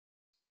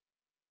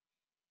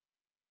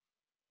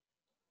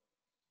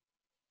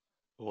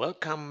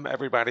Welcome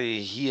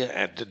everybody here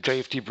at the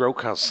JFD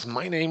Brokers.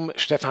 My name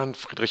is Stefan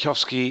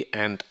Friedrichowski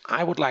and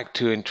I would like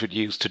to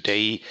introduce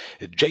today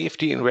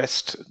JFD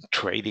Invest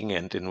Trading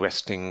and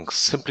Investing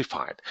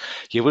Simplified.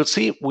 You will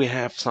see we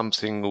have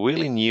something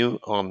really new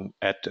on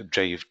at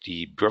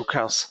JFD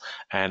Brokers,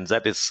 and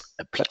that is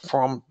a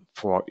platform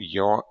for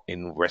your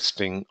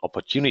investing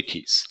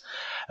opportunities.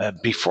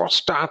 Before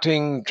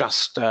starting,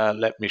 just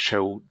let me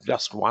show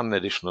just one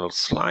additional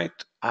slide.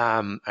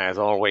 As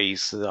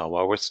always,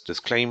 our risk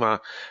disclaimer,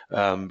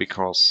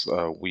 because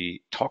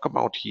we talk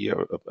about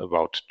here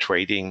about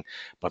trading,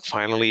 but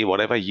finally,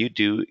 whatever you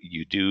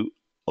do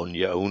on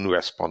your own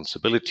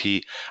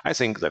responsibility. I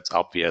think that's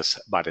obvious,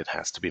 but it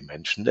has to be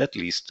mentioned at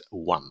least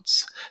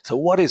once. So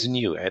what is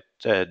new at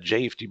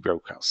JFD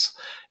Brokers?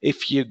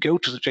 If you go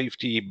to the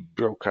JFD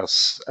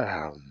Brokers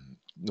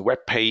web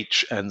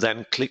page and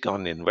then click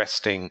on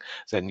investing,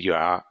 then you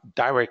are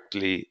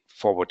directly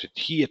forwarded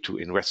here to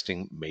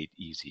Investing Made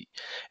Easy.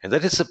 And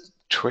that is a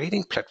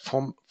trading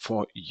platform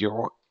for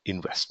your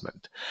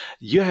investment.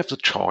 You have the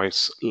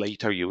choice.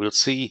 Later you will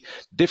see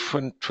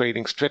different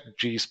trading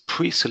strategies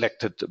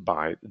pre-selected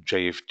by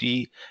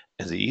JFD,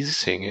 and the easy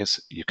thing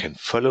is you can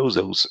follow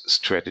those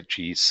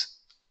strategies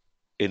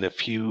in a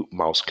few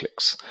mouse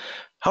clicks.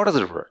 How does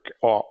it work,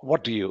 or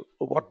what do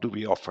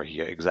we offer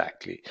here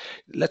exactly?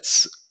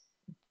 Let's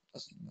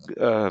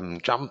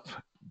jump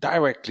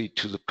directly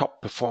to the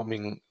top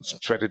performing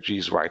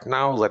strategies right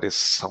now. That is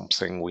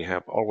something we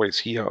have always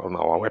here on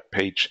our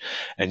webpage,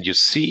 and you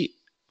see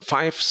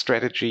 5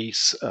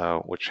 strategies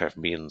which have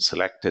been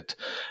selected,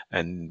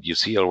 and you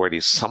see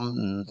already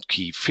some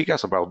key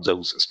figures about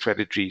those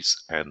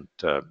strategies, and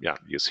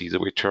you see the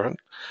return.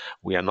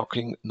 We are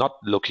not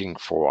looking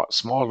for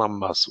small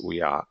numbers,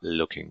 we are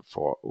looking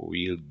for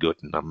real good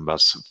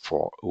numbers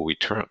for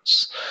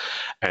returns.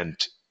 And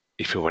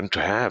if you want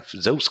to have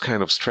those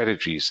kind of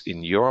strategies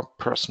in your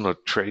personal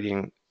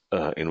trading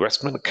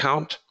investment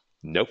account,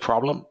 no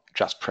problem,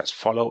 just press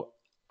follow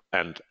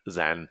and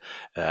then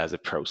the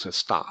process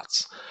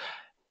starts.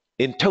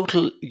 In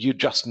total, you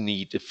just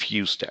need a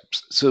few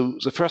steps. So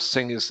the first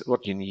thing is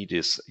you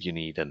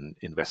need an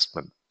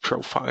investment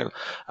profile.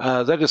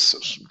 That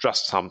is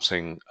just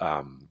something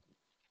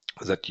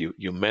that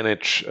you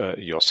manage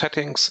your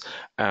settings,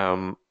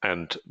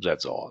 and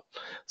that's all.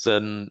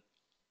 Then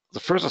the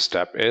further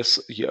step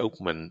is you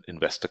open an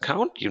invest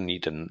account. You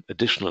need an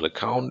additional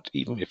account.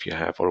 Even if you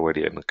have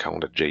already an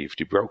account at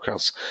JFD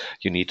Brokers,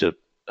 you need a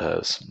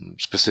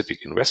specific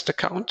invest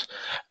account,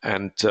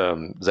 and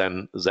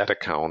then that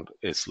account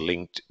is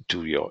linked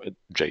to your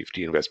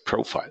JFD Invest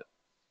profile.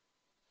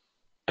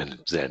 And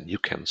then you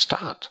can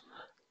start.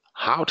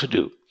 How to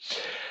do?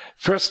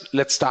 First,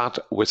 let's start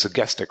with the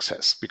guest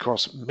access,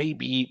 because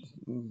maybe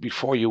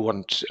before you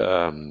want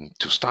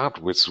to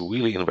start with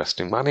really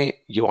investing money,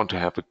 you want to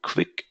have a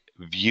quick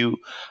view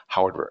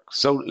how it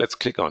works. So let's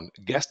click on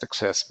guest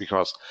access,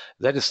 because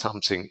that is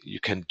something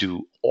you can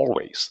do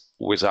always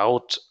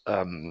without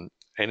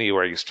any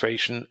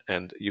registration,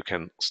 and you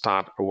can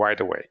start right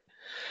away.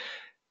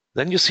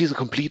 Then you see the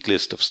complete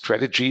list of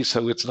strategies.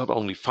 So it's not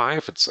only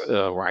 5, it's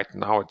right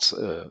now it's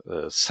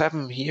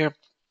 7 here.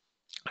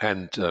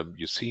 And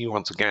you see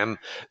once again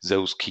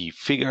those key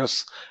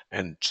figures,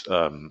 and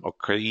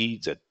okay,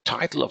 the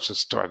title of the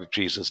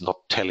strategies is not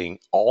telling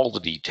all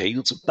the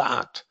details,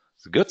 but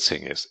the good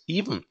thing is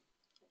even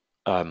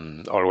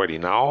already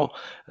now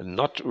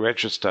not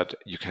registered,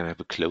 you can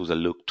have a closer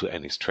look to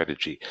any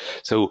strategy.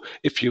 So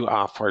if you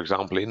are, for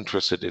example,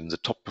 interested in the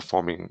top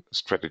performing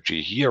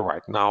strategy here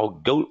right now,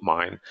 gold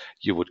mine,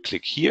 you would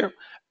click here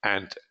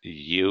and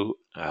you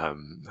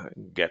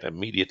get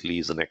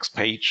immediately the next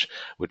page,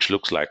 which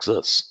looks like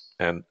this.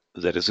 And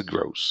that is a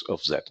growth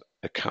of that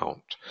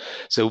account.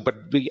 So, but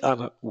we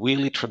are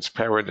really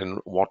transparent in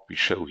what we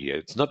show here.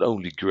 It's not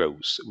only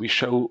growth. We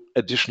show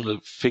additional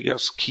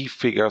figures, key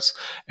figures,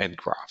 and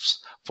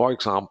graphs. For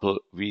example,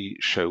 we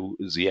show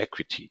the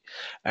equity.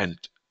 And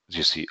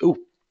you see, oh,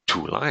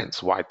 2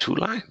 lines. Why 2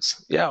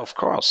 lines? Yeah, of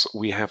course,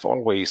 we have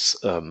always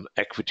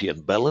equity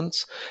and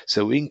balance.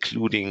 So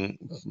including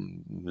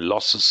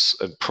losses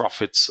and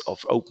profits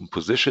of open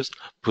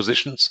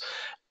positions,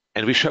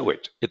 and we show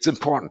it. It's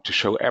important to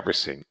show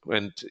everything.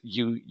 And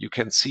you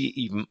can see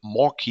even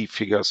more key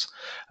figures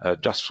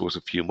just with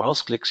a few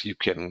mouse clicks. You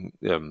can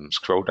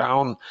scroll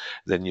down.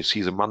 Then you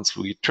see the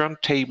monthly return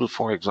table,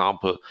 for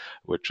example,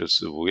 which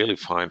is really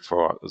fine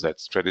for that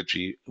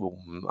strategy.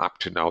 Up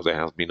to now, there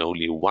has been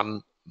only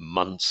 1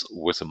 month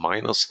with a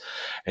minus.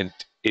 And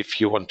if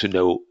you want to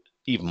know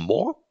even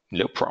more,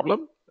 no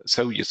problem.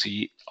 So you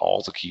see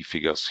all the key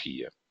figures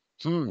here.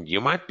 You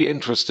might be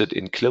interested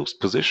in closed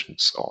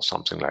positions or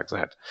something like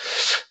that.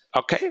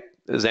 Okay,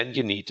 then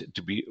you need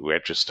to be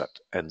registered,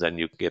 and then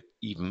you get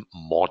even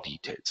more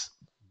details.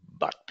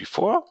 But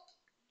before,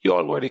 you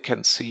already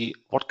can see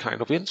what kind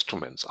of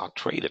instruments are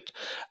traded.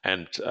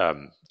 And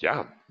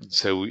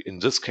so in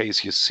this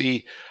case, you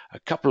see a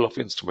couple of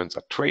instruments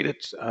are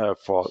traded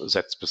for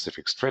that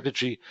specific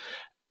strategy.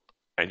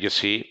 And you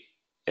see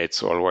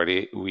it's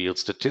already real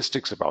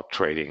statistics about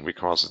trading,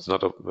 because it's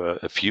not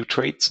a few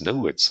trades.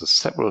 No, it's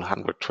several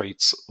hundred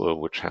trades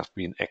which have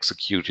been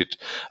executed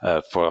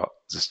for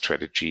the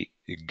strategy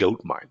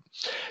gold mine.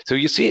 So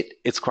you see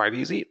it's quite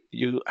easy.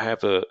 You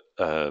have a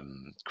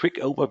quick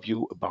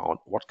overview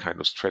about what kind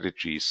of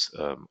strategies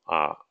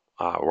are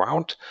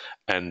around,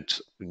 and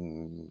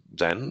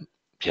then,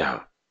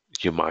 yeah,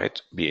 you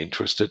might be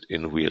interested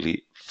in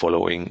really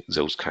following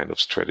those kind of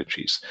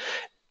strategies.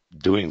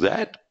 Doing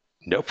that,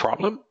 no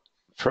problem.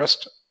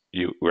 First,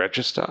 you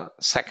register.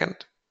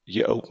 Second,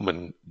 you open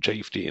a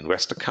JFD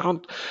Invest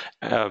account,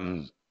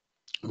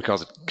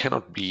 because it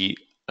cannot be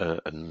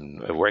a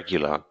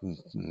regular,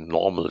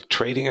 normal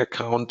trading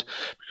account,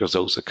 because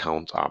those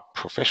accounts are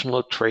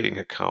professional trading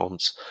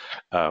accounts,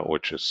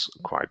 which is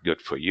quite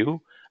good for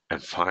you.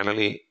 And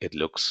finally, it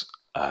looks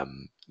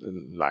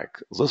like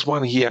this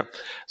one here.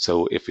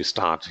 So if we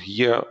start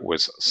here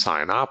with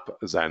sign up,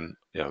 then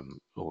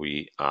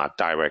we are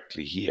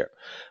directly here.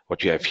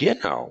 What you have here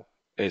now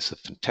is a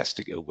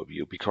fantastic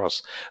overview,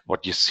 because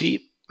what you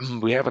see,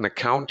 we have an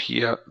account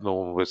here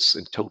with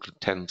in total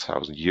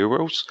 10,000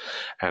 euros,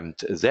 and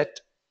that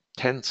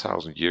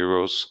 10,000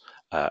 euros,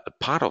 a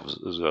part of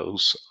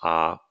those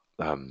are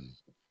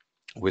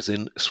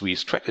within 3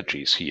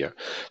 strategies here.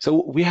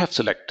 So we have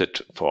selected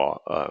for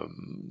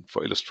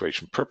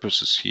illustration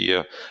purposes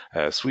here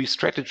 3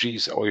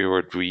 strategies: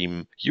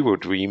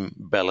 Eurodream,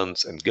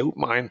 Balance, and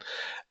Goldmine.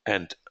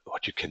 And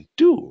what you can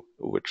do,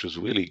 which is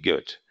really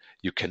good,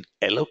 you can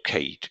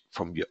allocate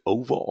from your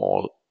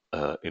overall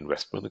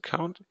investment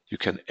account. You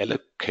can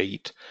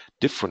allocate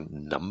different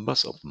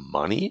numbers of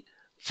money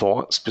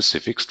for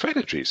specific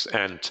strategies.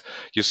 And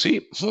you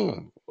see,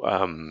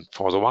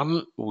 for the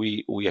one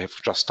we have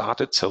just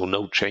started, so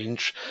no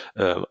change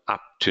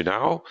up to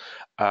now.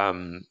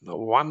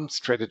 One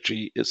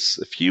strategy is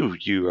a few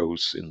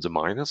euros in the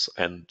minus,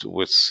 and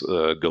with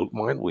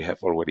Goldmine we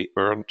have already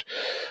earned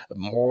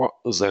more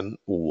than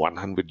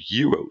 100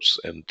 euros,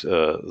 and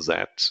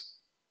that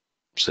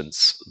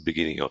since the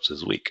beginning of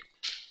this week.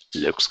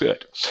 Looks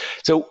good.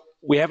 So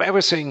we have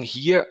everything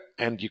here,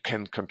 and you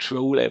can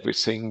control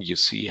everything. You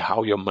see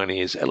how your money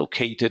is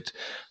allocated.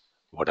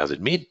 What does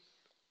it mean?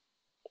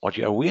 What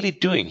you are really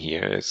doing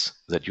here is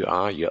that you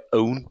are your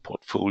own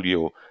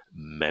portfolio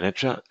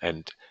manager,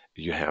 and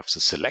you have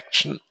the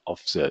selection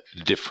of the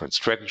different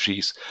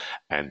strategies.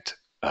 And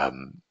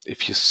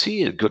if you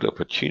see a good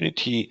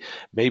opportunity,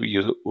 maybe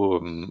you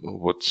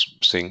would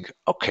think,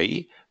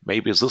 okay,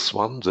 maybe this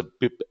one, the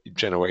BIP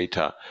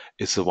generator,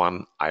 is the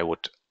one I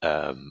would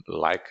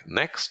like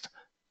next.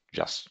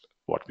 Just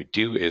what we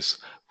do is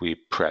we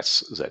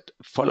press that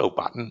follow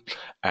button,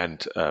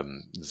 and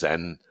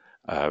then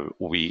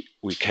we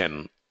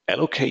can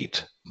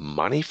allocate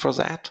money for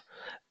that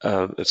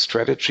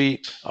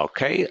strategy.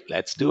 Okay,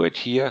 let's do it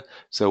here.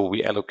 So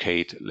we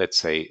allocate, let's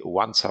say,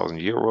 1,000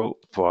 euro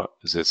for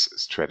this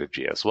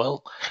strategy as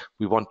well.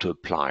 We want to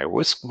apply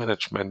risk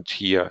management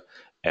here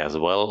as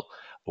well,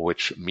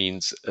 which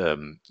means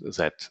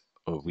that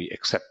we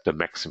accept the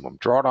maximum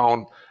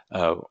drawdown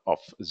of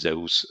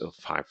those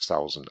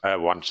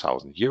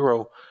 1,000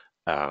 euro.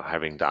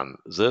 Having done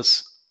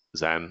this,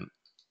 then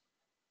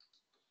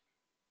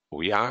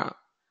we are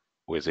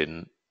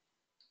within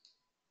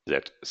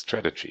that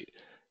strategy.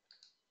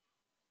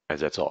 And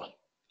that's all.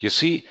 You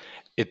see,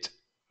 it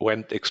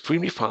went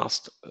extremely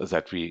fast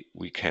that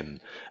we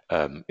can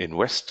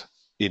invest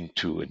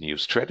into a new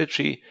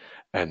strategy,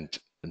 and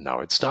now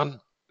it's done.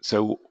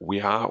 So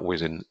we are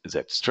within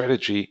that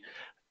strategy.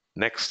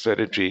 Next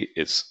strategy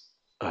is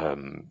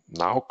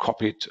now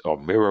copied or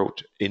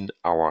mirrored in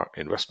our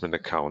investment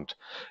account.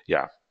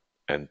 Yeah,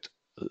 and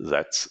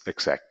that's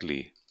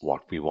exactly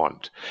what we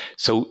want.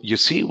 So you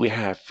see, we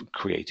have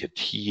created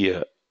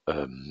here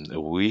a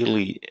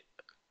really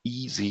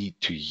easy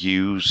to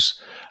use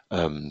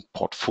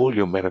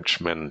portfolio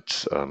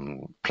management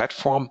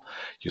platform.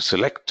 You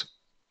select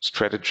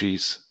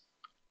strategies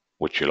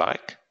which you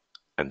like,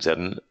 and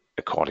then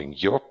according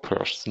your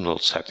personal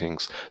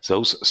settings,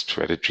 those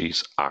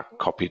strategies are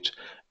copied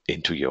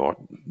into your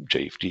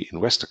JFD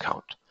Invest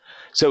account.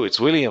 So it's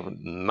really a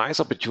nice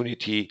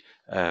opportunity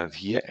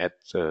here at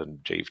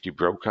JFD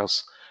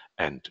Brokers,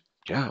 and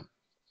yeah,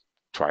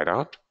 try it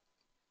out.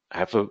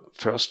 Have a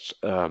first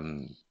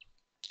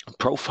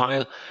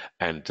profile,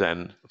 and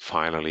then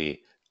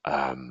finally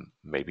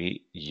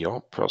maybe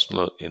your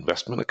personal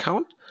investment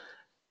account,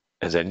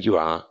 and then you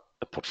are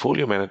a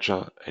portfolio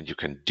manager, and you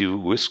can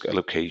do risk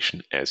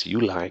allocation as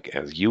you like,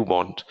 as you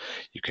want.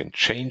 You can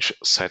change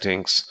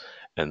settings,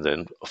 and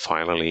then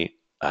finally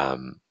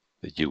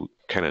you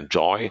can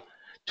enjoy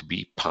to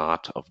be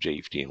part of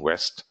JFD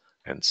Invest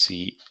and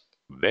see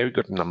very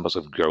good numbers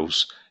of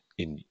growth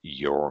in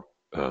your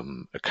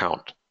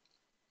account.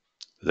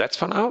 That's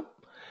for now.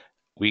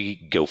 We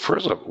go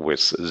further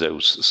with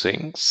those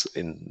things,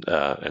 and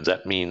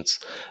that means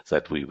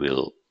that we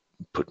will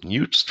put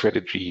new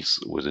strategies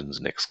within the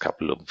next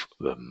couple of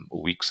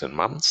weeks and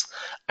months,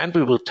 and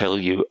we will tell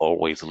you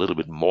always a little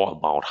bit more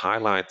about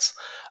highlights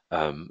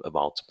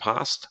about the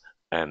past.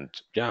 And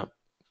yeah,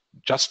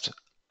 just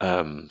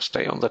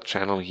stay on the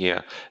channel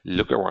here,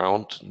 look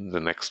around the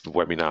next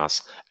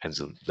webinars, and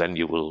then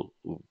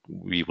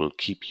we will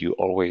keep you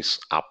always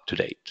up to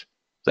date.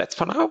 That's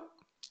for now.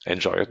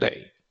 Enjoy your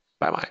day.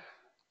 Bye bye.